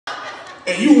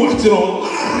and you watch it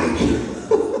online.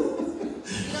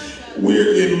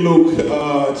 We're in Luke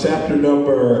chapter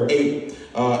number 8,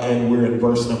 and we're in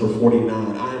verse number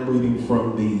 49. I'm reading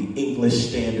from the English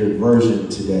Standard Version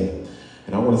today.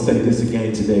 And I want to say this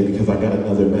again today because I got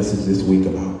another message this week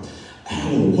about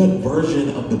what version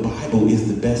of the Bible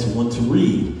is the best one to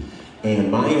read.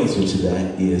 And my answer to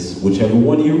that is whichever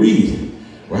one you read,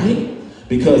 right?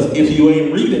 Because if you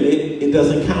ain't reading it, it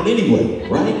doesn't count anyway,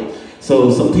 right?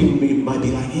 So some people might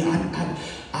be like, yeah,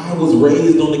 I was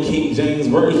raised on the King James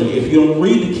Version. If you don't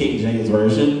read the King James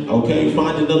Version, okay,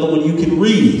 find another one you can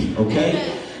read,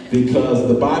 okay? Because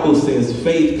the Bible says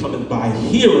faith cometh by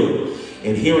hearing,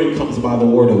 and hearing comes by the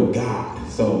word of God.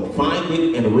 So find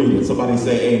it and read it. Somebody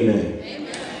say amen.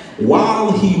 Amen.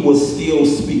 While he was still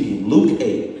speaking, Luke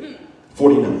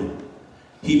 8:49,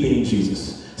 he being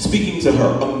Jesus, speaking to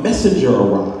her, a messenger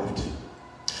arrived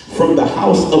from the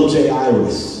house of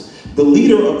Jairus, the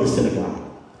leader of the synagogue.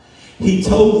 He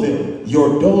told them,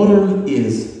 your daughter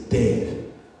is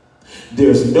dead.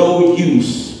 There's no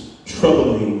use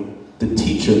troubling the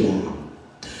teacher now.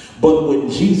 But when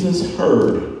Jesus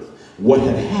heard what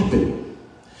had happened,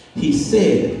 he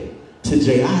said to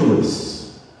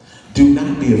Jairus, do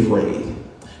not be afraid,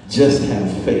 just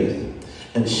have faith,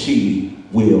 and she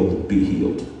will be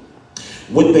healed.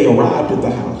 When they arrived at the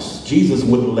house, Jesus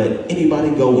wouldn't let anybody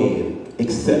go in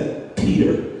except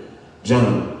Peter,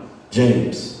 John,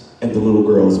 James, and the little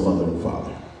girl's mother and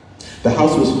father. The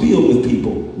house was filled with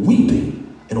people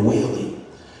weeping and wailing.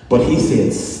 But he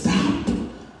said, stop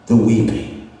the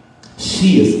weeping.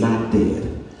 She is not dead.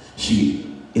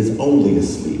 She is only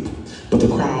asleep. But the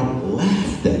crowd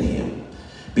laughed at him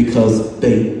because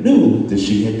they knew that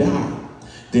she had died.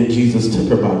 Then Jesus took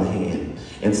her by the hand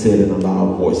and said in a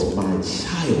loud voice, my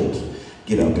child,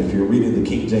 get up. If you're reading the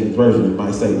King James Version, it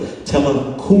might say,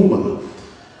 telekuma,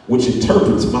 which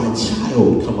interprets, my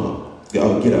child, come up,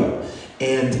 get up.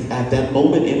 And at that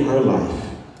moment in her life,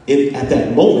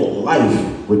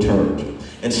 life returned.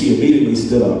 And she immediately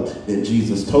stood up. Then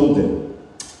Jesus told them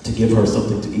to give her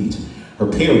something to eat. Her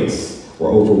parents were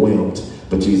overwhelmed,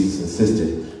 but Jesus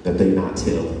insisted that they not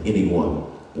tell anyone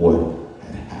what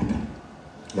had happened.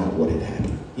 Not what had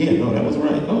happened. Yeah, no, that was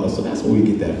right. Oh, so that's where we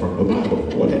get that from, the Bible.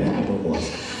 What had happened was.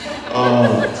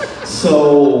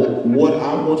 So what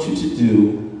I want you to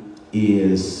do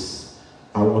is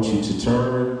I want you to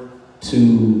turn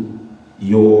to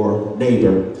your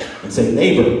neighbor and say,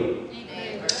 neighbor,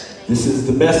 this is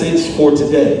the message for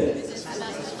today.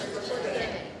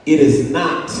 It is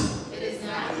not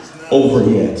over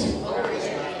yet.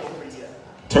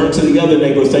 Turn to the other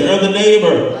neighbor and say, other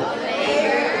neighbor,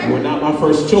 you are not my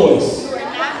first choice.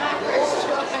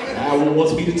 God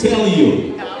wants me to tell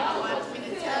you,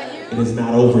 it is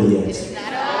not over yet.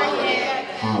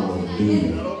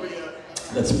 Hallelujah.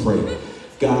 Let's pray.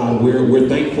 God, we're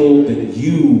thankful that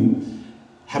you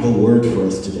have a word for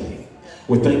us today.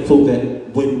 We're thankful that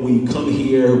when we come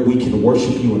here, we can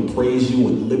worship you and praise you,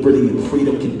 and liberty and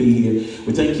freedom can be here.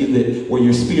 We thank you that where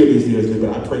your spirit is, there is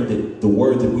liberty. I pray that the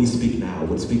word that we speak now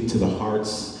would speak to the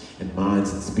hearts and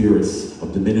minds and spirits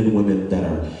of the men and women that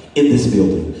are in this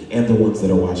building and the ones that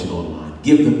are watching online.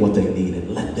 Give them what they need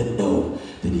and let them know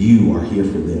that you are here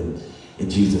for them. In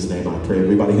Jesus' name I pray.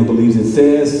 Everybody who believes it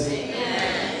says,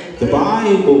 amen. The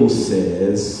Bible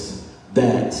says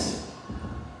that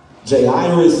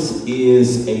Jairus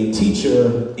is a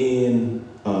teacher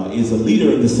is a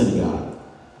leader in the synagogue.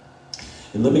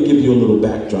 And let me give you a little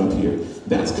backdrop here.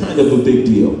 That's kind of a big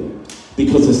deal,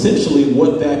 because essentially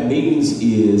what that means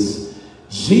is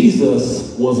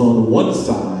Jesus was on one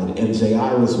side and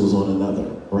Jairus was on another,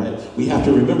 right? We have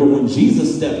to remember when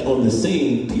Jesus stepped on the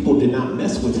scene, people did not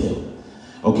mess with him.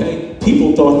 Okay,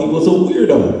 people thought he was a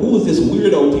weirdo. Who was this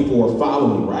weirdo people were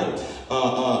following, right?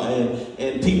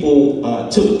 And people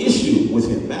took issue with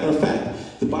him. Matter of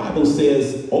fact, the Bible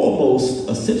says almost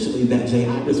essentially that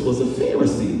Jairus was a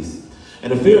Pharisee.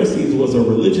 And a Pharisee was a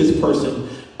religious person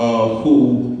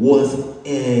who was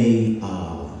in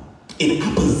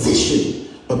opposition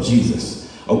of Jesus.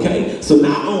 Okay, so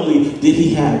not only did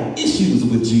he have issues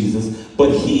with Jesus,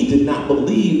 but he did not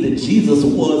believe that Jesus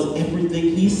was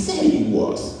everything he said he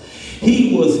was.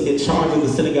 He was in charge of the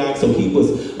synagogue, so he was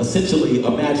essentially,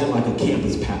 imagine like a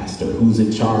campus pastor who's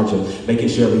in charge of making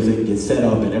sure everything gets set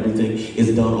up and everything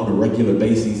is done on a regular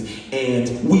basis.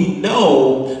 And we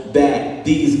know that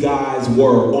these guys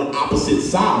were on opposite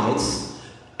sides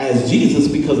as Jesus,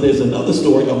 because there's another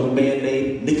story of a man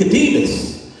named Nicodemus.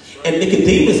 And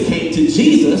Nicodemus came to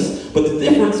Jesus, but the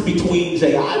difference between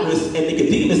Jairus and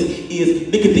Nicodemus is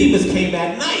Nicodemus came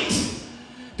at night.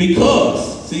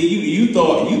 Because, see, you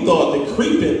thought that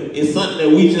creeping is something that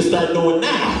we just start doing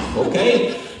now,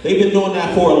 okay? They've been doing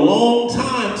that for a long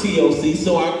time, TLC,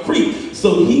 so I creeped.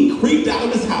 So he creeped out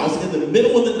of his house in the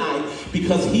middle of the night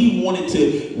because he wanted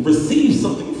to receive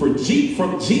something from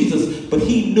Jesus, but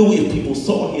he knew if people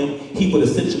saw him, he would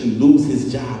essentially lose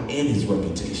his job and his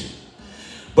reputation.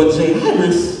 But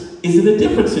Jairus is in a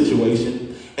different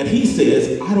situation, and he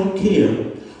says, I don't care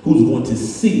who's going to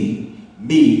see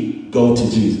me go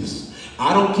to Jesus.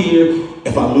 I don't care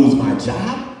if I lose my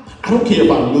job. I don't care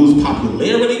if I lose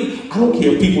popularity. I don't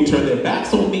care if people turn their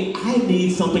backs on me. I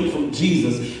need something from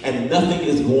Jesus, and nothing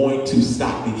is going to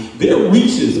stop me. There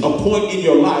reaches a point in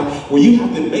your life where you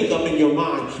have to make up in your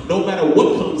mind, no matter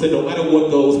what comes and no matter what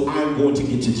goes, I'm going to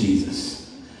get to Jesus.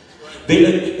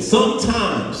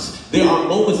 Sometimes there are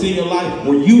moments in your life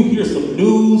where you hear some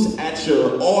news at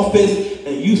your office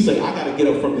and you say, I got to get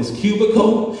up from this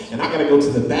cubicle and I got to go to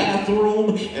the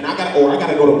bathroom and I got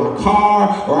to go to my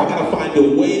car, or I got to find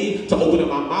a way to open up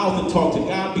my mouth and talk to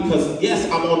God, because yes,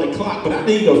 I'm on the clock, but I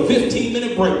need a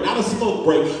 15-minute break, not a smoke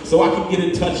break, so I can get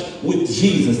in touch with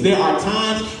Jesus. There are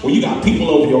times where you got people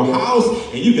over your house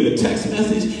and you get a text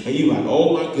message and you're like,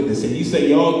 oh my goodness, and you say,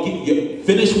 y'all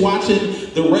finish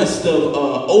watching the rest of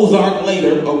Ozark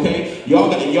later, okay? Y'all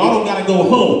don't gotta go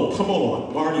home. Come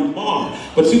on, Marty Marr.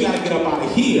 But you gotta get up out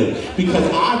of here, because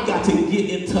I've got to get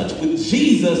in touch with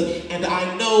Jesus, and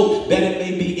I know that it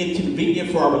may be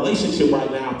inconvenient for our relationship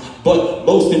right now, but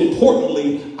most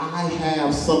importantly, I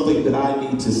have something that I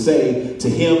need to say to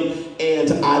him,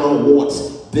 and I don't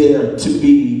want there to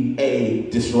be a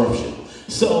disruption.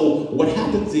 So what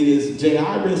happens is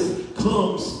Jairus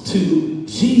comes to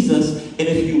Jesus, and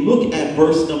if you look at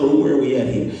verse number, where are we at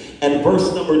here? At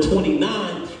verse number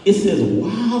 29, it says,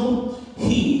 while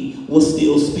he was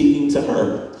still speaking to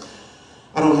her.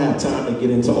 I don't have time to get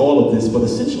into all of this, but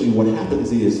essentially what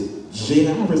happens is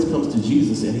Jairus comes to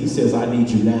Jesus and he says, I need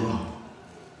you now.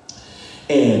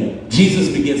 And Jesus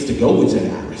begins to go with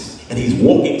Jairus, and he's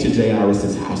walking to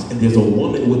Jairus' house, and there's a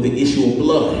woman with the issue of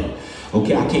blood.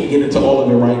 Okay, I can't get into all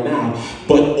of it right now,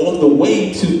 but on the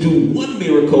way to do one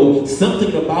miracle,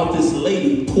 something about this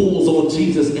lady pulls on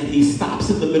Jesus, and he stops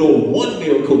in the middle of one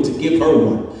miracle to give her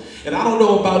one. And I don't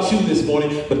know about you this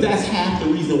morning, but that's half the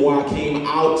reason why I came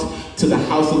out to the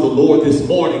house of the Lord this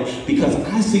morning, because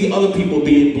I see other people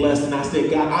being blessed, and I said,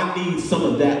 God, I need some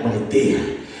of that right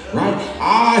there. Right?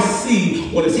 I see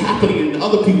what is happening in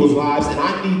other people's lives, and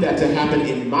I need that to happen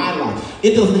in my life.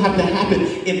 It doesn't have to happen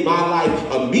in my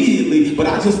life immediately, but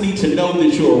I just need to know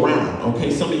that you're around. Okay,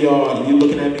 some of y'all, you're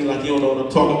looking at me like you don't know what I'm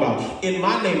talking about. In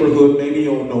my neighborhood, maybe you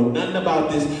don't know nothing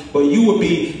about this, but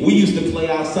we used to play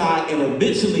outside, and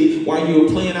eventually, while you were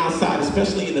playing outside,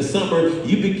 especially in the summer,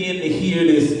 you begin to hear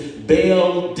this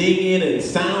bell dinging and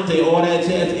sounds and all that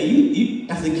jazz, and you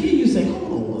as a kid, you say,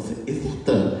 hold on one second, is that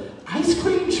the ice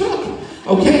cream truck?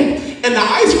 Okay, and the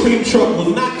ice cream truck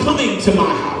was not coming to my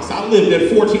house. I lived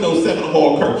at 1407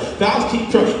 Hall Kirk. The ice cream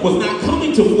truck was not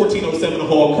coming to 1407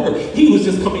 Hall Kirk. He was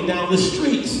just coming down the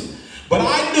street. But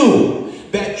I knew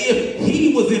that if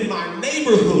he was in my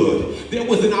neighborhood, there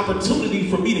was an opportunity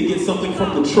for me to get something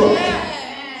from the truck.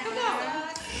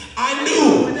 I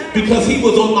knew because he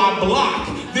was on my block,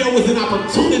 there was an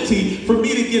opportunity for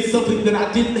me to get something that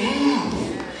I didn't have.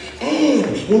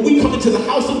 And when we come into the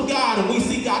house of God and we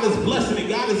see God is blessing and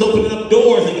God is opening up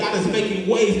doors and God is making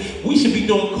ways, we should be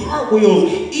doing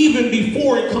cartwheels even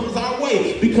before it comes our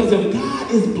way. Because if God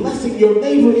is blessing your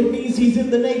neighbor, it means he's in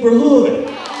the neighborhood.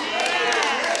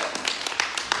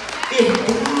 If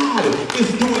God is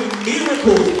doing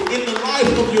miracles in the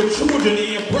life of your children and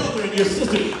your brother and your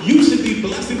sister, you should be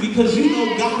blessing, because you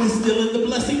know God is still in the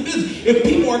blessing business. If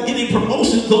people are getting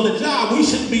promotions on the job, we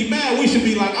shouldn't be mad. We should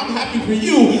be like, I'm happy for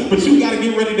you, but you got to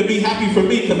get ready to be happy for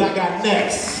me, because I got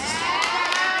next.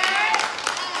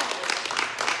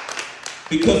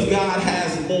 Because God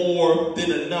has more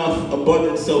than enough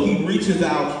abundance. So he reaches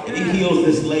out and he heals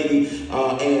this lady.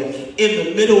 And in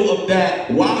the middle of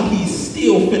that, while he's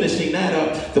still finishing that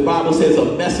up, the Bible says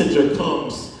a messenger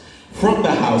comes from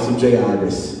the house of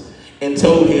Jairus and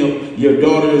told him, your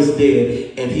daughter is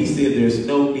dead. And he said, there's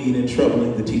no need in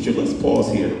troubling the teacher. Let's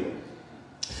pause here.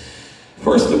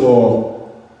 First of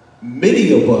all,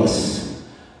 many of us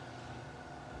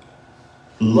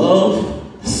love,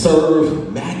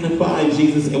 serve, magnify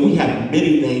Jesus, and we have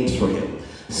many names for him.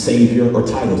 Savior or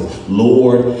titles.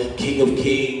 Lord, King of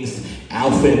Kings,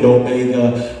 Alpha and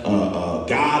Omega,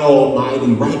 God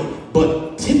Almighty, right?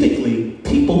 But typically,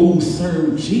 people who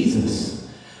serve Jesus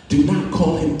do not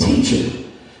call him teacher,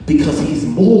 because he's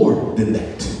more than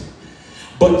that.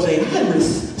 But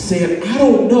Jairus said, I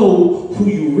don't know who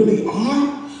you really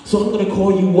are, So I'm going to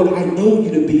call you what I know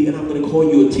you to be, and I'm going to call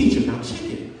you a teacher. Now check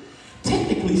it.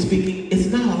 Technically speaking, it's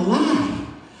not a lie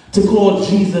to call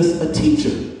Jesus a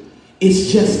teacher.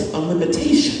 It's just a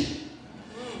limitation.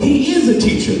 He is a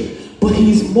teacher, but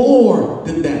he's more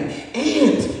than that.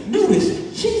 And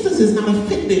notice, Jesus is not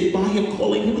offended by him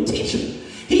calling him a teacher.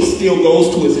 He still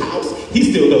goes to his house.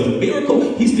 He still does a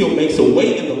miracle. He still makes a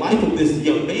way in the life of this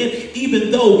young man,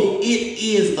 even though it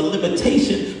is a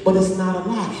limitation, but it's not a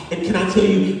lie. And can I tell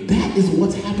you, that is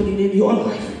what's happening in your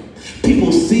life.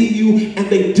 People see you and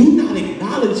they do not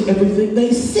acknowledge everything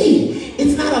they see.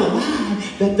 It's not a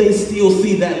lie that they still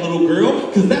see that little girl,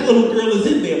 because that little girl is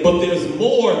in there, but there's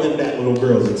more than that little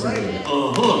girl that's in there.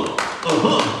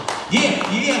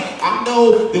 Yeah, I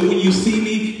know that when you see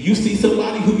me, you see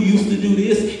somebody who used to do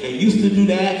this and used to do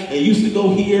that and used to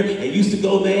go here and used to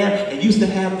go there and used to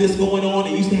have this going on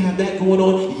and used to have that going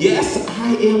on. Yes,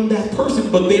 I am that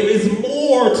person, but there is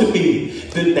more to me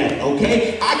than that,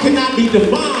 okay? I cannot be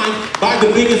defined by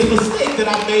the biggest mistake that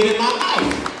I've made in my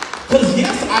life. Because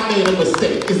yes, I made a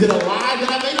mistake. Is it a lie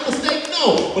that I made a mistake?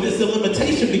 No, but it's a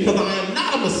limitation because I am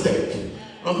not a mistake.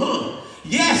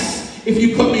 Yes. If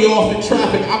you cut me off in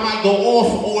traffic, I might go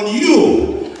off on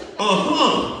you.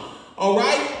 All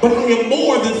right? But I am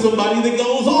more than somebody that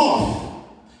goes off.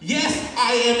 Yes,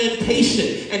 I am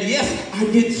impatient. And yes, I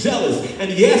get jealous.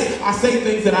 And yes, I say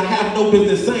things that I have no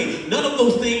business saying. None of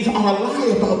those things are a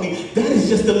lie about me. That is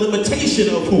just a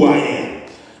limitation of who I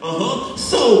am.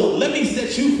 So let me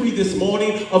set you free this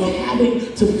morning of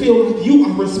having to feel like you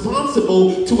are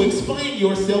responsible to explain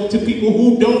yourself to people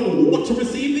who don't want to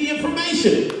receive the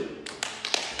information.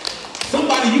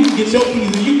 Somebody, you can get your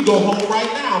keys and you can go home right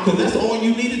now because that's all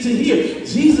you needed to hear.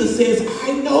 Jesus says,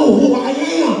 I know who I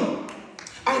am.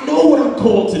 I know what I'm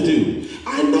called to do.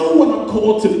 I know what I'm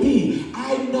called to be.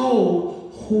 I know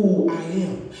who I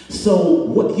am. So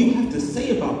what you have to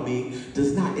say about me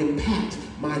does not impact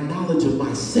my knowledge of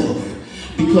myself,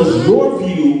 because your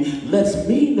view lets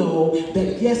me know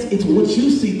that yes, it's what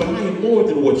you see, but I am more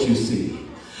than what you see.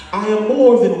 I am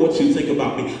more than what you think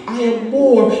about me. I am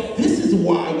more. This is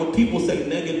why when people say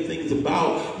negative things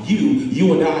about you,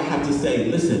 you and I have to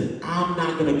say, listen, I'm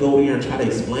not going to go there and try to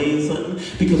explain something,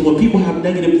 because when people have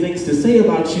negative things to say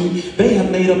about you, they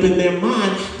have made up in their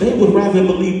mind, they would rather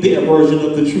believe their version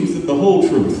of the truth than the whole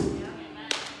truth.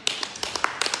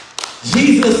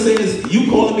 Jesus says, you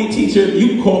calling me teacher, you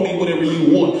can call me whatever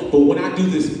you want, but when I do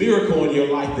this miracle in your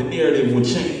life, the narrative will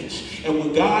change. And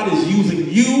when God is using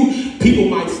you, people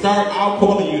might start out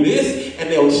calling you this, and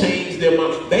they'll change their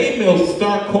mind. They may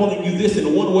start calling you this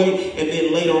in one way, and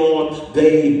then later on,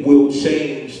 they will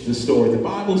change the story. The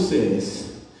Bible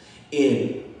says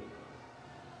in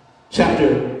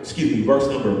verse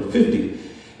number 50,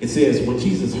 it says, when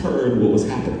Jesus heard what was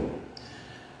happening,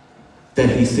 that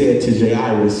he said to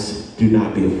Jairus, do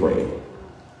not be afraid.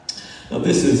 Now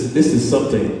this is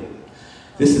something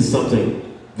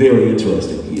very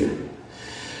interesting here,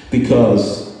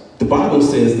 because the Bible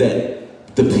says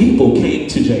that the people came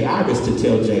to Jairus to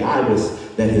tell Jairus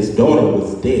that his daughter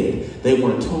was dead. They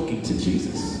weren't talking to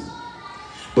Jesus,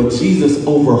 but Jesus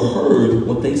overheard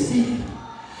what they said,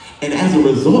 and as a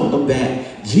result of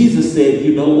that, Jesus said,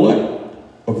 you know what?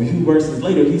 A few verses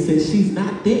later, he said, she's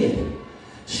not dead.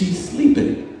 She's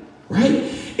sleeping, right?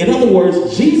 In other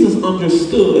words, Jesus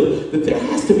understood that there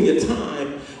has to be a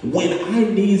time when I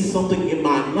need something in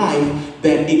my life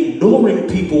that ignoring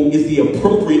people is the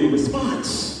appropriate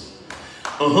response.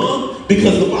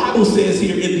 Because the Bible says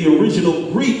here in the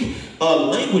original Greek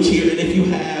language here, and if you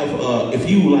have,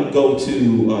 go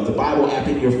to the Bible app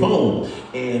in your phone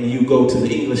and you go to the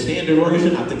English Standard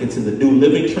Version, I think it's in the New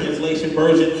Living Translation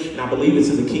version, and I believe it's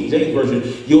in the King James Version,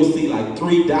 you'll see like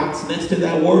 3 dots next to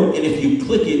that word, and if you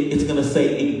click it, it's going to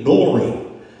say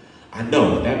ignoring. I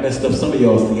know, that messed up some of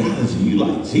y'all's theology. You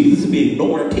like, Jesus be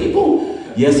ignoring people?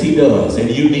 Yes, he does, and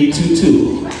you need to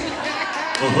too.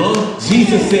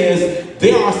 Jesus says,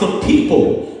 there are some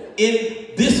people in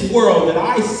this world that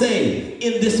I say,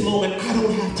 in this moment, I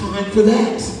don't have time for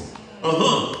that.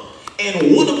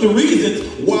 And one of the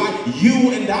reasons why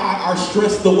you and I are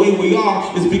stressed the way we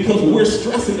are is because we're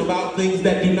stressing about things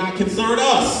that do not concern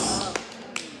us.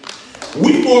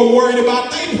 We're more worried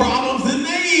about their problems than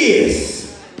they is.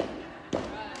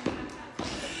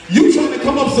 You trying to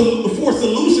come up for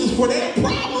solutions for their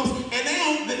problems,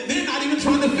 and they're not even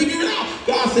trying to figure it out.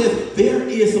 God says there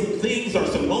is some things or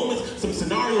some moments, some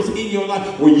scenarios in your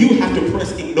life where you have to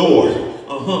press ignore.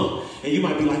 And you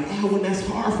might be like, Alwyn, that's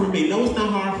hard for me. No, it's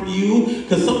not hard for you,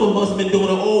 because some of us have been doing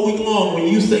it all week long. When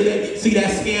you say that, see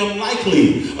that scam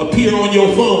likely appear on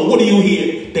your phone, what do you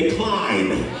hear?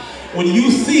 Decline. When you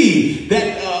see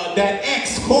that that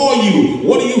ex call you,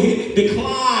 what do you hit?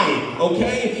 Decline,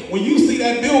 okay? When you see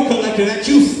that bill collector that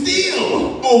you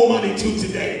still owe money to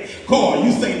today, call,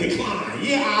 you say decline.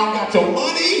 Yeah, I don't got your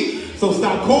money, so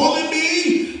stop calling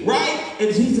me, right?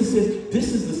 And Jesus says,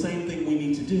 this is the same thing we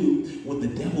need to do when the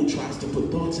devil tries to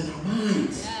put thoughts in our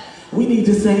minds. We need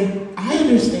to say, I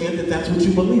understand that that's what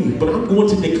you believe, but I'm going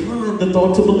to decline the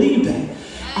thought to believe that.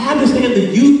 I understand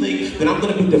that you think that I'm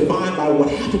going to be defined by what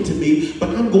happened to me, but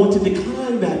I'm going to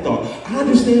decline that thought. I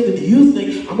understand that you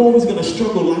think I'm always going to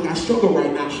struggle like I struggle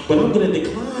right now, but I'm going to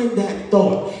decline that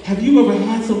thought. Have you ever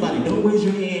had somebody, don't raise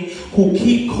your hand, who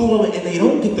keep calling and they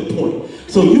don't get the point?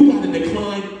 So you got to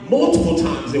decline multiple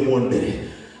times in 1 minute.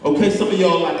 Okay, some of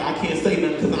y'all like, I can't say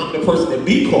nothing because I'm the person that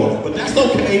be calling, but that's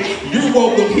okay. You're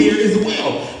welcome here as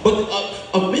well. But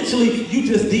eventually, you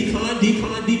just decline,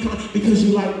 because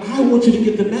you're like, I want you to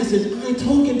get the message. I ain't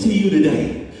talking to you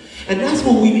today. And that's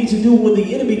what we need to do when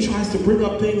the enemy tries to bring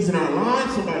up things in our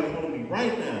lives. Somebody calling me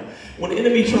right now. When the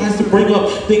enemy tries to bring up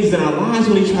things in our lives,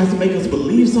 when he tries to make us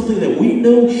believe something that we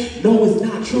know is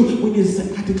not true, we need to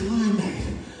say, I decline that.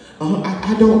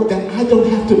 I don't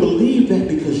have to believe that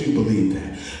because you believe that.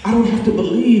 I don't have to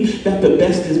believe that the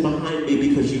best is behind me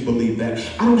because you believe that.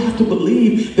 I don't have to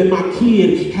believe that my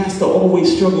kid has to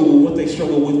always struggle with what they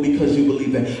struggle with because you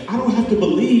believe that. I don't have to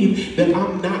believe that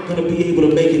I'm not going to be able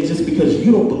to make it just because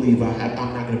you don't believe I'm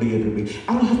not going to be able to be.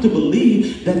 I don't have to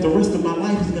believe that the rest of my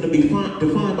life is going to be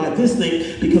defined by this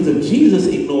thing, because if Jesus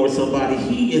ignored somebody,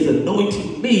 he is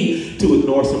anointing me to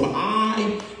ignore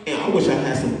somebody. And I wish I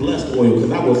had some blessed oil,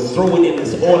 because I was throwing in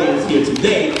this audience here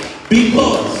today,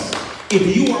 because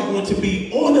if you are going to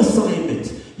be on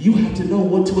assignment, you have to know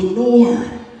what to ignore.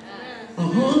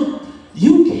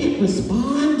 You can't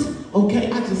respond. Okay,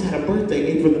 I just had a birthday,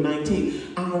 April the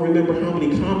 19th. I don't remember how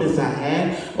many comments I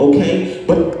had, okay?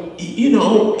 But, you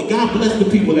know, God bless the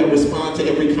people that respond to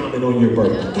every comment on your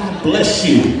birthday. God bless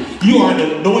you. You are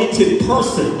an anointed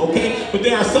person, okay? But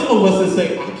there are some of us that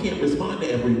say, I can't respond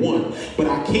to everyone, but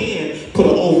I can put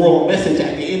an overall message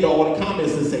at the end of all the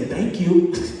comments and say, thank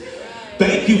you.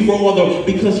 Thank you for all the,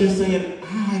 because you're saying,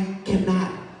 I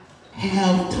cannot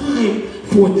have time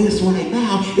for this right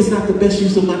now. It's not the best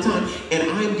use of my time. And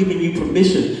I'm giving you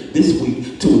permission this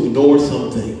week to ignore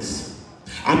some things.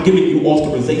 I'm giving you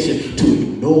authorization to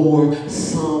ignore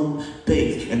some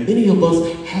things. And many of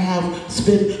us have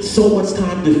spent so much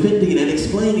time defending and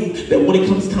explaining that when it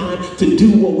comes time to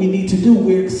do what we need to do,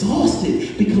 we're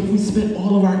exhausted because we spent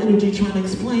all of our energy trying to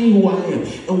explain who I am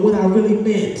and what I really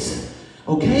meant.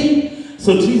 Okay?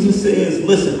 So Jesus says,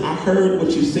 listen, I heard what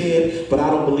you said, but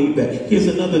I don't believe that. Here's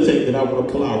another thing that I want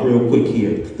to pull out real quick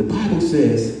here. The Bible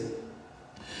says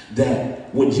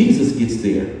that when Jesus gets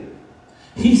there,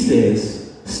 he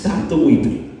says, stop the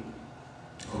weeping.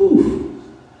 Whew,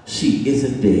 she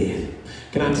isn't dead.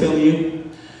 Can I tell you?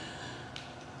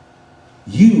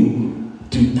 You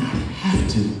do not have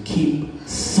to keep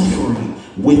suffering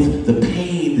with the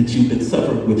pain that you've been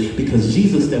suffering with, because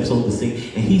Jesus steps on the scene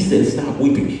and he says, stop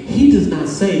weeping. He does not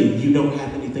say you don't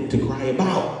have anything to cry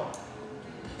about.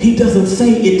 He doesn't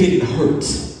say it didn't hurt.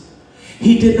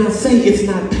 He did not say it's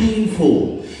not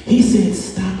painful. He said,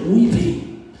 stop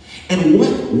weeping. And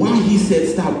why he said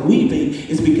stop weeping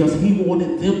is because he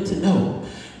wanted them to know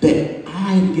that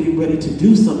I'm getting ready to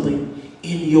do something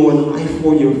in your life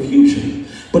for your future.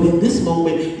 But in this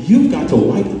moment, you've got to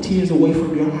wipe the tears away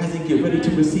from your eyes and get ready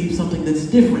to receive something that's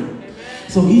different.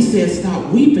 So he says,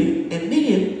 stop weeping. And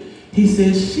then he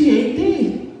says, she ain't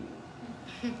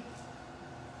dead.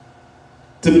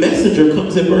 The messenger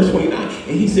comes in verse 29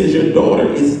 and he says, your daughter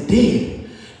is dead.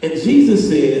 And Jesus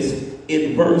says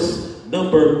in verse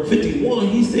number 51,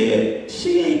 he said,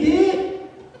 she ain't dead.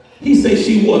 He says,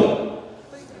 she what?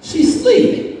 She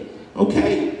sleep.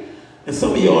 Okay? And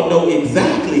some of y'all know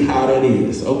exactly how that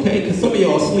is, okay? Because some of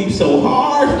y'all sleep so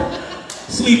hard,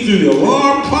 sleep through the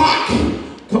alarm clock.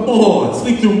 Come on,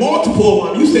 sleep through multiple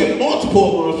alarms. You set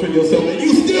multiple alarms for yourself and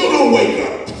you still don't wake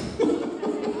up.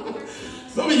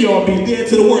 Some of y'all be dead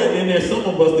to the world, and then there's some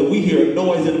of us that we hear a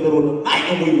noise in the middle of the night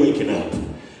and we waking up,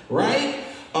 right?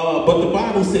 But the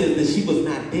Bible says that she was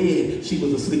not dead, she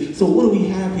was asleep. So what do we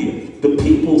have here? The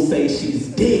people say she's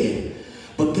dead,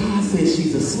 but God says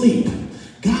she's asleep.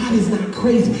 God is not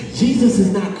crazy. Jesus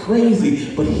is not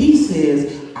crazy. But he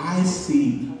says, I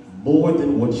see more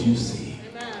than what you see.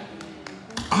 Amen.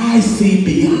 I see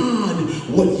beyond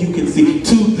what you can see.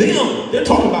 To them, they're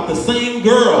talking about the same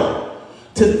girl.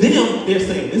 To them, they're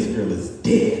saying, this girl is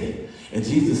dead. And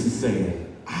Jesus is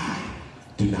saying, I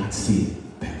do not see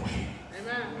it that way.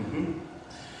 Amen.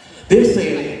 They're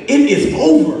saying, it is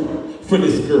over for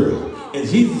this girl. And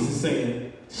Jesus is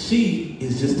saying, she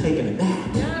is just taking a nap.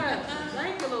 Yeah.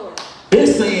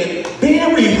 saying,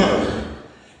 bury her.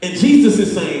 And Jesus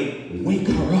is saying, wake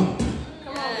her up. Come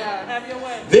on, God. Have your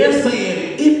way. They're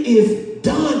saying, it is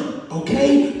done,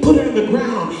 okay? Put her in the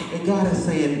ground. And God is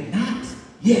saying, not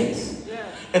yet. Yeah.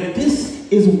 And this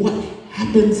is what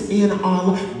happens in our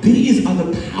life. These are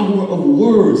the power of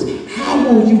words. How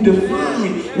will you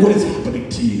define what is happening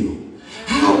to you?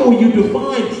 How will you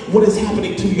define what is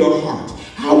happening to your heart?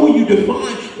 How will you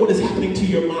define what is happening to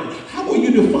your mind? How will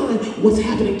you define what's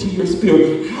happening to your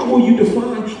spirit? How will you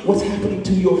define what's happening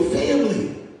to your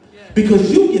family?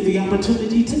 Because you get the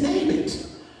opportunity to name it.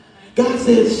 God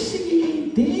says, she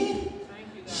ain't dead.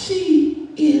 She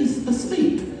is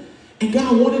asleep. And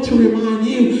God wanted to remind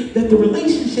you that the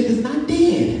relationship is not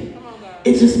dead.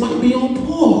 It just might be on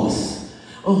pause.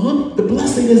 The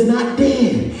blessing is not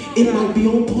dead. It might be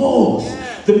on pause.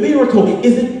 The miracle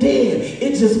isn't dead.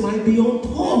 It just might be on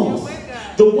pause.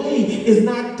 The way is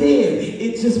not dead.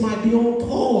 It just might be on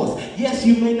pause. Yes,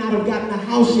 you may not have gotten a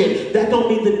house yet. That don't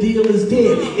mean the deal is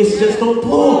dead. It's just on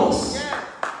pause.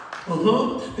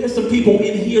 There's some people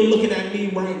in here looking at me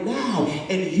right now,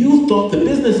 and you thought the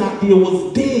business idea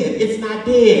was dead. It's not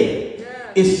dead.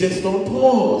 It's just on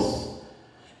pause.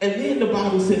 And then the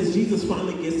Bible says Jesus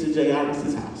finally gets to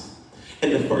Jairus' house.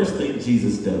 And the first thing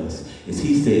Jesus does is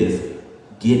he says,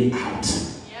 get out.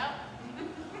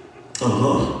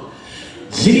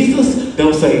 Jesus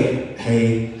don't say,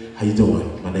 hey, how you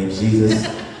doing? My name's Jesus.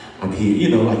 I'm here. You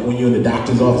know, like when you're in the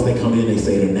doctor's office, they come in, they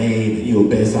say their name, and you're a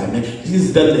bedside man.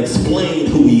 Jesus doesn't explain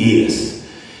who he is.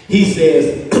 He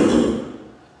says,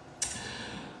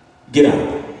 get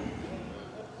out.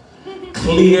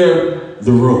 Clear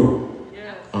the room.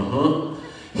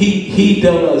 He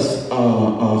does,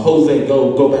 Jose,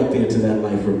 go back there to that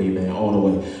life for me, man, all the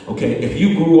way. Okay, if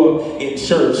you grew up in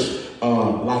church,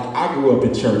 like I grew up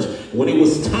in church, when it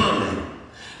was time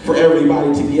for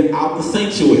everybody to get out the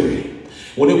sanctuary,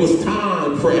 when it was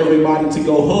time for everybody to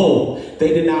go home, they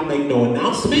did not make no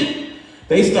announcement.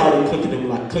 They started clicking them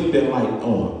like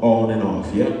on and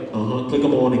off. Yep. Click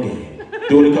them on again.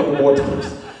 Do it a couple more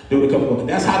times. Do it a couple more.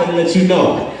 That's how they let you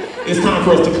know it's time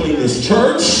for us to clean this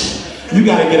church. You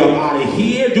got to get up out of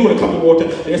here. Do it a couple more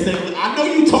times. They're saying, I know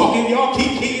you talking. Y'all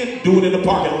keep keying. Do it in the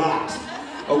parking lot.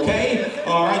 Okay?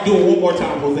 All right. Do it one more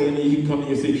time, Jose, and then you can come to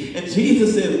your seat. And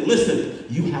Jesus says, listen,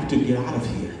 you have to get out of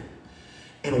here.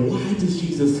 And why does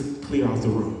Jesus clear out the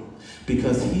room?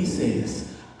 Because he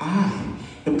says, I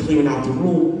am clearing out the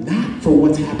room, not for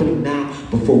what's happening now,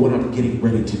 but for what I'm getting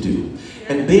ready to do.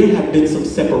 And there have been some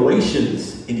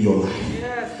separations in your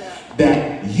life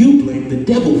that you blame the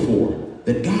devil for,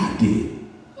 that God did.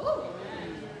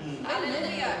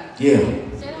 Yeah.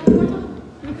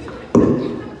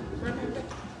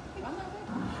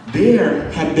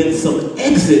 There have been some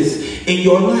exits in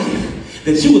your life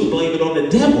that you was blaming on the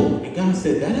devil. And God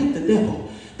said, that ain't the devil.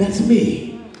 That's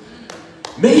me.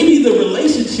 Maybe the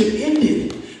relationship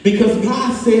ended because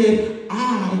God said,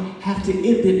 I have to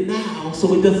end it now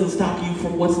so it doesn't stop you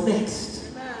from what's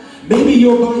next. Maybe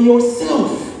you're by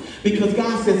yourself because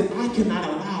God says, I cannot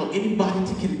allow anybody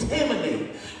to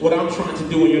contaminate what I'm trying to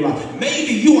do in your life.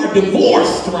 Maybe you are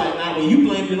divorced right now and you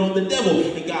blamed it on the devil.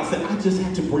 And God said, I just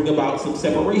had to bring about some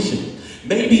separation.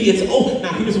 Maybe it's,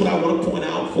 now here's what I want to point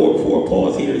out for a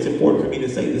pause here. It's important for me to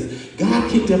say this. God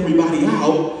kicked everybody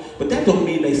out, but that don't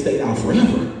mean they stayed out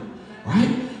forever,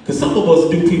 right? Because some of us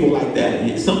do people like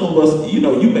that. Some of us, you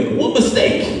make one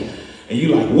mistake and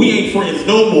you like, we ain't friends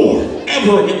no more,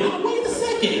 ever again. Now, wait a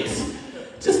second.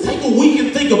 Just take a week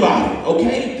and think about it,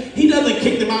 okay? He doesn't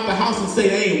kick them out the house and say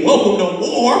they ain't welcome no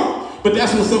more, but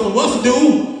that's what some of us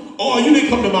do. Oh, you didn't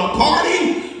come to my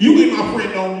party. You ain't my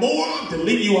friend no more. I'm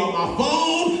deleting you off my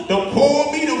phone. Don't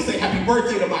call me. Don't say happy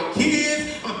birthday to my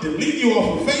kids. I'm deleting you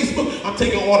off of Facebook. I'm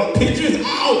taking all the pictures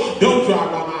out. Don't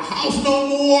drive by my house no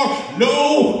more.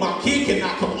 No, my kid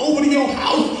cannot come over to your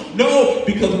house. No,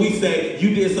 because we say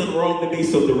you did something wrong to me,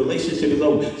 so the relationship is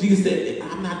over. Jesus said,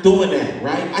 I'm not doing that,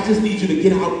 right? I just need you to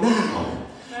get out now.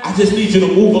 I just need you to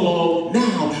move along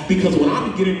now, because what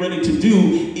I'm getting ready to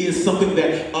do is something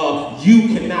that you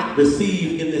cannot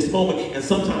receive in this moment. And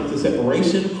sometimes the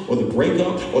separation or the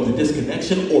breakup or the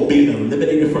disconnection or being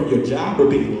eliminated from your job or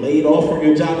being laid off from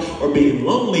your job or being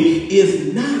lonely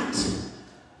is not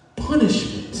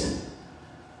punishment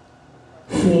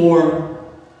for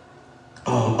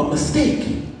a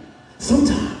mistake.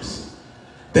 Sometimes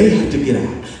they have to get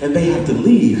out and they have to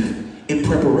leave in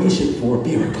preparation for a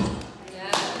miracle.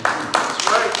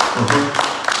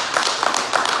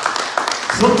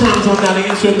 Sometimes I'm not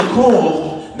answering the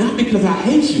call, not because I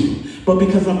hate you, but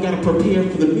because I've got to prepare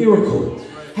for the miracle.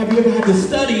 Have you ever had to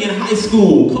study in high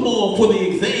school? Come on, for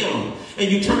the exam.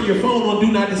 and you turn your phone on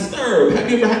Do Not Disturb? Have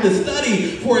you ever had to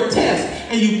study for a test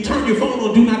and you turn your phone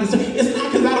on Do Not Disturb? It's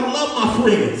not because I don't love my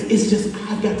friends. It's just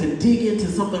I've got to dig into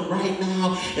something right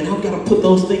now, and I've got to put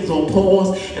those things on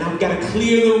pause, and I've got to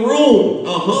clear the room.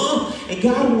 And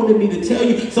God wanted me to tell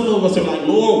you, some of us are like,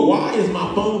 Lord, why is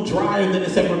my phone drier than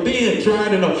it's ever been? Drier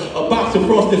than a box of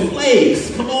Frosted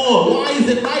Flakes. Come on, why is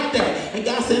it like that? And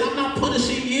God said, I'm not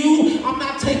punishing you. I'm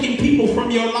not taking people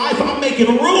from your life. I'm making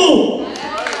room.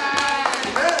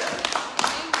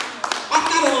 I'm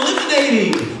not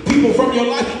eliminating people from your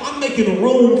life. I'm making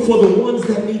room for the ones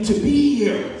that need to be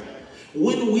here.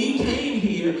 When we came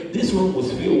here, this room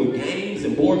was filled with games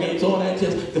and board games, all that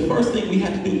jazz. The first thing we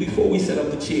had to do before we set up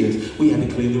the chairs, we had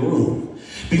to clear the room.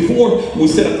 Before we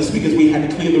set up the speakers, we had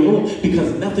to clear the room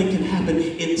because nothing can happen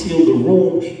until the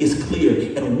room is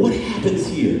clear. And what happens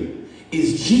here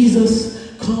is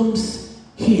Jesus comes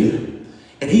here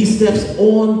and he steps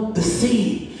on the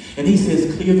scene and he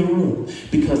says, clear the room,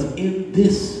 because in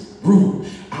this room,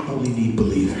 I only need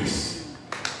believers.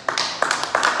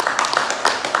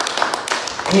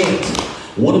 And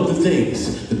one of the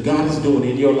things that God is doing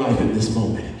in your life in this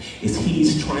moment is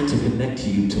he's trying to connect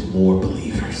you to more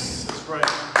believers. That's right.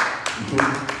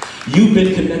 You've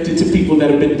been connected to people that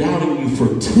have been doubting you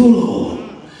for too long.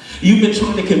 You've been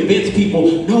trying to convince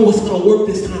people, no, it's going to work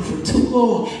this time for too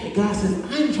long. And God says,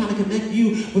 I'm trying to connect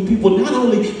you with people not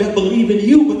only that believe in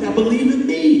you, but that believe in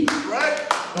me. Right.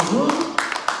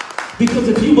 Because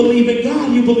if you believe in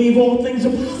God, you believe all things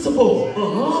are possible.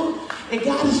 And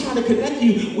God is trying to connect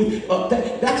you with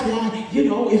that. That's why,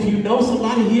 if you know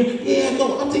somebody here,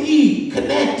 go out to eat,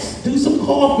 connect, do some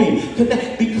coffee,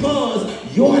 connect, because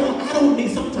I don't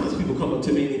need, sometimes people come up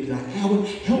to me and they be like, Alwyn,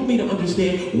 help me to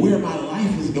understand where my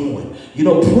life is going.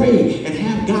 Pray and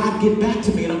have God get back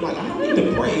to me. And I'm like, I don't need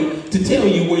to pray to tell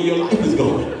you where your life is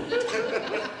going.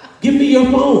 Give me your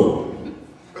phone.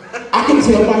 I can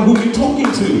tell by who you're talking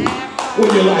to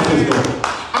where your life is going.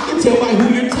 I can tell by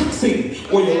who you're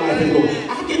texting where your life is going.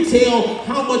 I can tell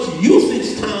how much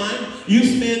usage time you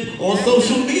spend on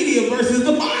social media versus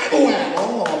the Bible app.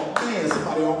 Oh man,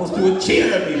 somebody almost threw a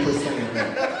chair at me for saying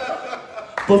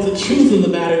that. But the truth of the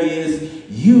matter is,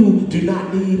 you do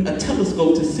not need a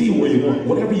telescope to see where you're going.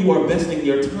 Whatever you are investing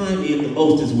your time in the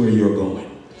most is where you're going.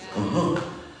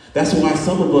 That's why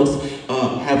some of us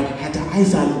have had to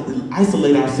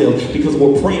isolate ourselves, because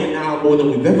we're praying now more than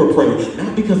we've ever prayed.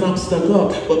 Not because I'm stuck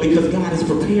up, but because God is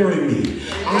preparing me.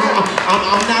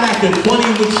 I'm not acting funny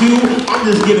with you. I'm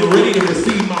just getting ready to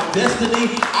receive my destiny.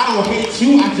 I don't hate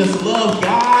you. I just love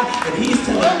God. And he's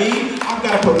telling me I've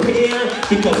got to prepare,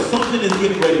 because something is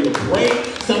getting ready to break.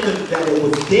 Something that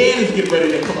was dead is getting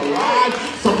ready to come alive.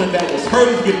 Something that was hurt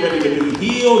is getting ready to be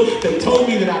healed. They told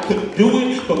me that I couldn't do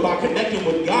it, but by connecting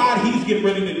with God, he's getting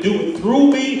ready to do it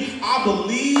through me. I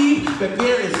believe that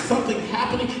there is something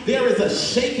happening. There is a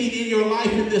shaking in your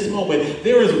life in this moment.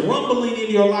 There is rumbling in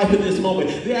your life in this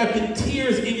moment. There have been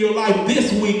tears in your life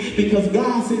this week, because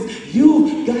God says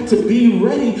you got to be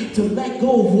ready to let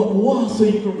go of what was so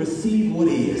you can receive what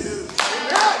is.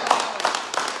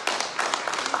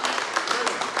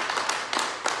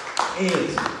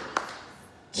 And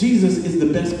Jesus is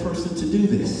the best person to do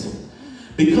this,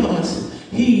 because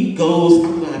he goes,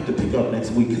 I'm going to have to pick up next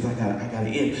week because I got to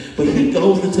end, but he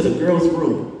goes into the girl's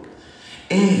room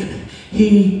and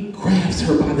he grabs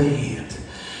her by the hand,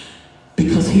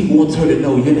 because he wants her to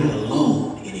know you're not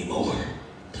alone anymore.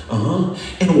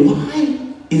 And why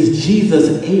is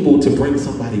Jesus able to bring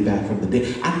somebody back from the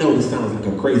dead? I know this sounds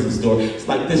like a crazy story. It's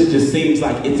like this just seems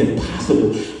like it's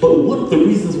impossible. But one of the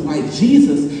reasons why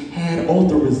Jesus had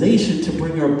authorization to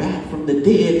bring her back from the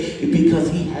dead is because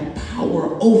he had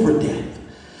power over death.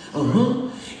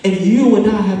 And you and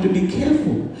I have to be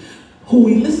careful who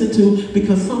we listen to,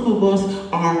 because some of us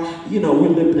are, we're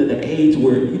living in an age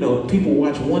where, people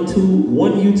watch one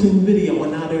YouTube video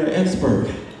and now they're an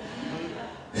expert.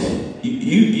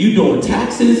 You doing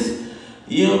taxes?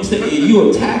 You know what I'm saying? You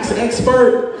a tax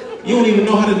expert? You don't even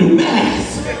know how to do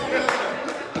math.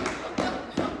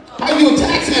 How you a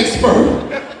tax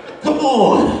expert? Come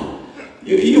on.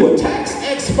 You a tax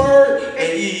expert,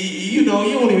 and you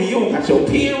don't got your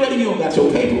pen ready, you don't got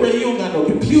your paper ready, you don't got no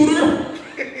computer.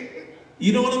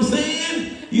 You know what I'm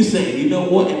saying? You saying, you know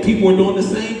what? And people are doing the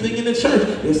same thing in the church.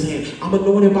 They're saying, I'm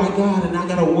anointed by God and I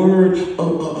got a word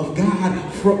of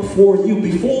God for you.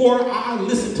 Before I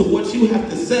listen to what you have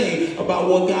to say about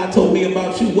what God told me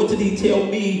about you, what did he tell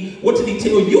me? What did he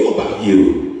tell you about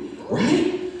you?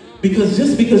 Right? Because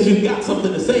just because you've got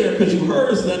something to say or because you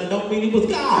heard something don't mean it was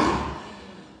God.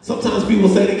 Sometimes people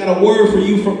say they got a word for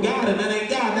you from God, and that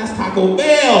ain't God. That's Taco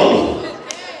Bell.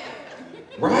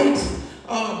 Right?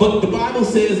 But the Bible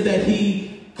says that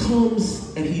he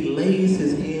comes and he lays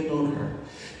his hand on her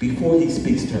before he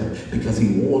speaks to her, because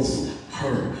he wants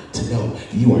her to know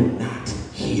you are not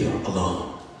here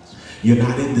alone. You're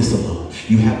not in this alone.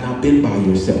 You have not been by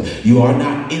yourself. You are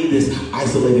not in this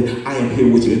isolated. I am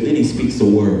here with you. And then he speaks a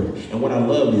word. And what I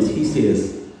love is he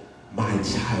says, my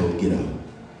child, get up.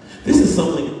 This is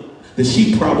something that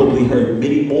she probably heard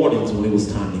many mornings when it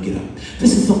was time to get up.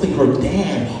 This is something her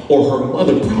dad or her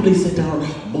mother probably said to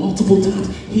her multiple times.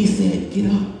 He said,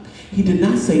 get up. He did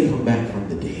not say come back from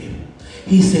the dead.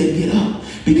 He said, get up,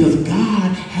 because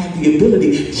God had the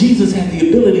ability, Jesus had the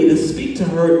ability to speak to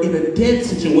her in a dead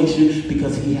situation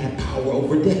because he had power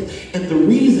over death. And the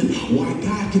reason why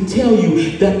God can tell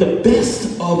you that the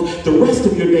best of the rest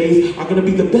of your days are going to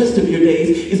be the best of your days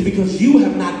is because you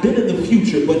have not been in the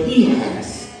future, but he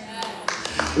has.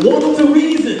 One of the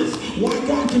reasons why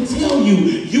God can tell you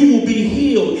you will be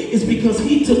healed is because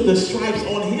he took the stripes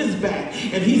on his back.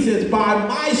 And he says, by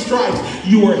my stripes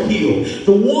you are healed.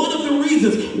 One of the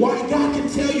reasons why God can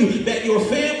tell you that your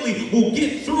family will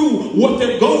get through what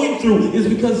they're going through is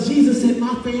because Jesus said,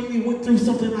 my family went through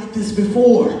something like this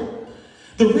before.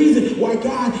 The reason why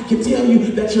God can tell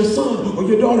you that your son or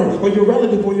your daughter or your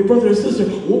relative or your brother or sister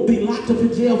won't be locked up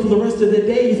in jail for the rest of their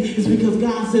days is because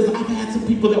God says, I've had some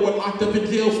people that were locked up in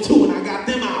jails too, and I got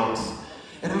them out.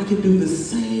 And I can do the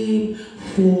same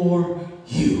for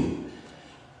you.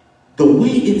 The way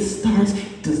it starts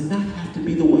does not have to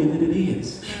be the way that it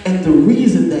ends. And the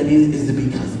reason that is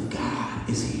because God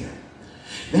is here.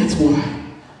 That's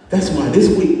why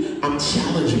this week I'm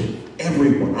challenging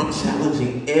everyone. I'm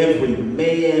challenging every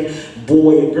man,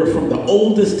 boy, and girl, from the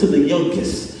oldest to the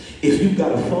youngest. If you've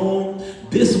got a phone,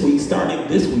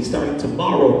 starting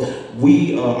tomorrow,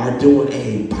 we are doing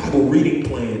a Bible reading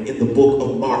plan in the book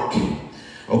of Mark.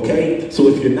 Okay? So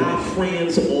if you're not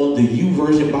friends on the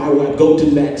YouVersion Bible app, go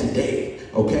do that today.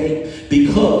 Okay?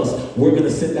 Because we're going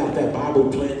to send out that Bible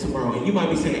plan tomorrow. And you might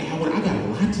be saying, Alwyn, I got a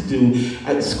lot to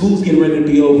do. School's getting ready to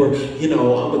be over. You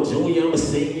know, I'm a junior, I'm a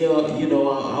senior. You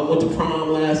know, I went to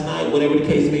prom last night, whatever the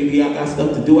case may be. I got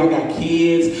stuff to do. I got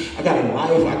kids. I got a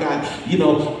life. I got, you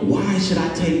know, why should I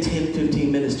take 10,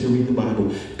 15 minutes to read the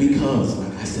Bible? Because,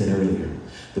 like I said earlier,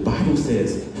 the Bible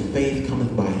says faith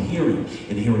cometh by hearing,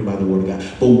 and hearing by the word of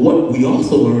God. But what we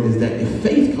also learned is that if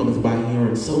faith cometh by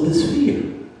hearing, so does fear.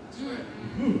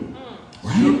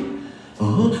 Right?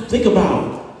 Think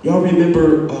about, y'all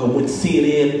remember when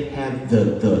CNN had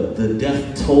the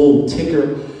death toll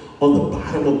ticker on the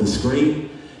bottom of the screen?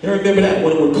 You remember that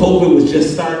when COVID was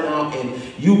just starting out and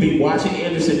you'd be watching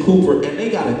Anderson Cooper and they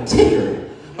got a ticker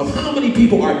of how many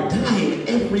people are dying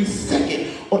every second.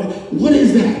 What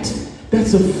is that?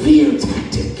 That's a fear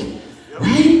tactic,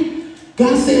 right?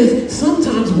 God says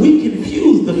sometimes we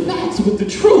confuse the facts with the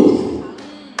truth.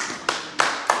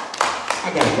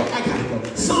 I gotta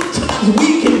go. Sometimes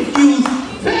we confuse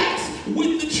facts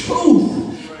with the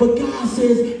truth. But God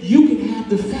says you can have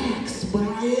the facts, but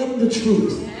I am the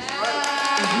truth.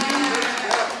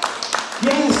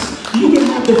 Yes, you can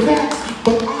have the facts,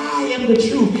 but I am the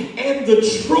truth. And the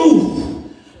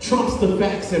truth trumps the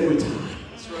facts every time.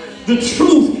 The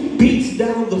truth beats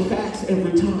down the facts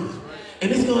every time. And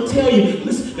it's going to tell you,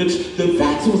 listen, the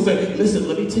facts will say, listen,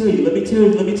 let me tell you.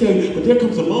 But there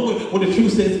comes a moment when the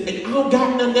truth says, and I don't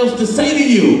got nothing else to say to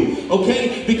you,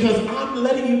 okay? Because I'm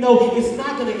letting you know it's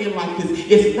not going to end like this.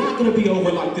 It's not going to be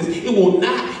over like this. It will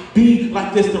not be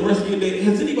like this the rest of your day.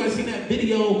 Has anybody seen that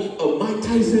video of Mike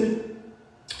Tyson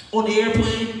on the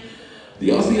airplane? Did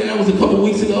y'all see that? That was a couple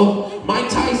weeks ago. Mike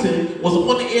Tyson was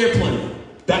on the airplane.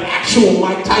 The actual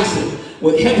Mike Tyson,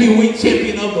 with heavyweight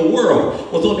champion of the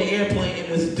world, was on the airplane,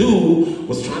 and this dude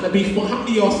was trying to be fun. How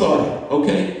many of y'all saw that?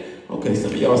 Okay,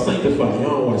 some of y'all sanctified. Y'all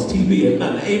don't watch TV or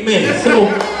nothing. Amen. So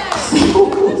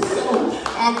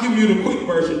I'll give you the quick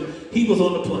version. He was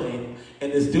on the plane,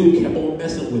 and this dude kept on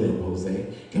messing with him,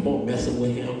 Jose. Kept on messing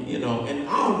with him, you know. And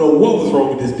I don't know what was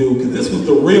wrong with this dude, because this was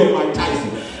the real Mike Tyson.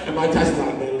 And Mike Tyson's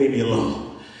like, man, leave me alone.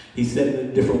 He said it in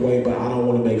a different way, but I don't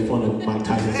want to make fun of Mike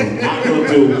Tyson, so I'm not going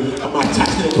to do a Mike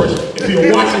Tyson impression. If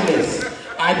you're watching this,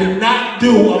 I did not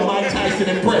do a Mike Tyson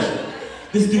impression.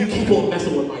 This dude kept on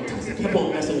messing with Mike Tyson, kept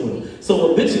on messing with him.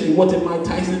 So eventually, what did Mike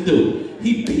Tyson do?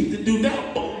 He beat the dude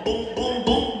down. Boom, boom, boom,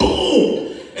 boom,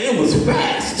 boom. And it was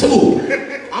fast, too.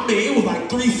 I mean, it was like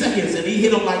 3 seconds, and he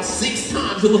hit him like 6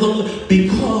 times. It was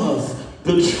because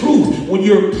the truth, when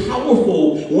you're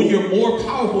powerful, when you're more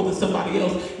powerful than somebody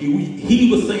else,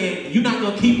 he was saying, you're not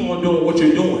going to keep on doing what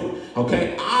you're doing,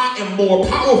 okay? I am more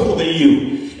powerful than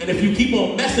you. And if you keep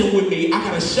on messing with me, I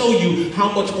got to show you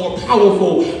how much more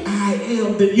powerful I I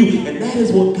am than you. And that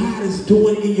is what God is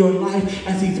doing in your life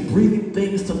as he's breathing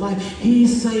things to life.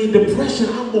 He's saying, depression,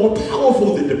 I'm more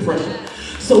powerful than depression.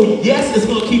 So yes, it's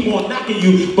going to keep on knocking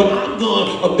you, but I'm going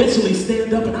to eventually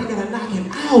stand up and I got to knock it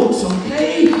out,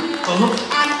 okay?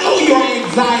 I know your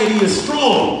anxiety is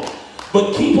strong,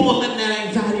 but keep on letting that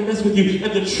anxiety mess with you.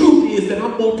 And the truth is that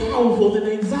I'm more powerful than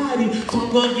anxiety, so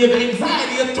I'm going to give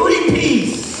anxiety a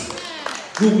 3-piece.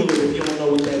 Google it if you don't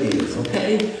know what that is,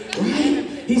 okay? Right?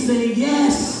 He's saying,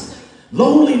 yes,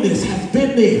 loneliness has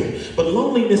been there, but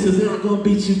loneliness is not going to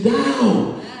beat you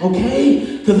down,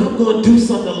 okay? Because I'm going to do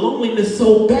something to loneliness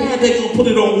so bad, they're going to put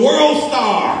it on World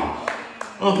Star.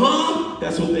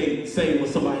 That's what they say when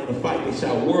somebody in a fight, they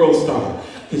shout World Star,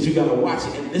 because you got to watch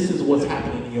it. And this is what's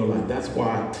happening in your life. That's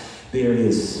why there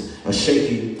is a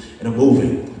shaking and a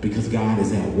moving, because God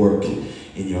is at work in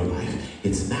your life.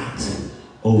 It's not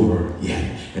over yet,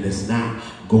 and it's not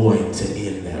going to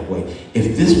end that way.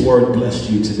 If this word blessed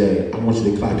you today, I want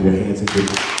you to clap your hands and give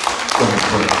God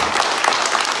praise.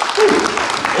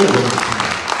 Over my time.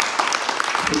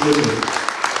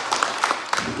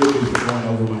 Forgive me for going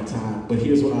over my time, but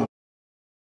here's what I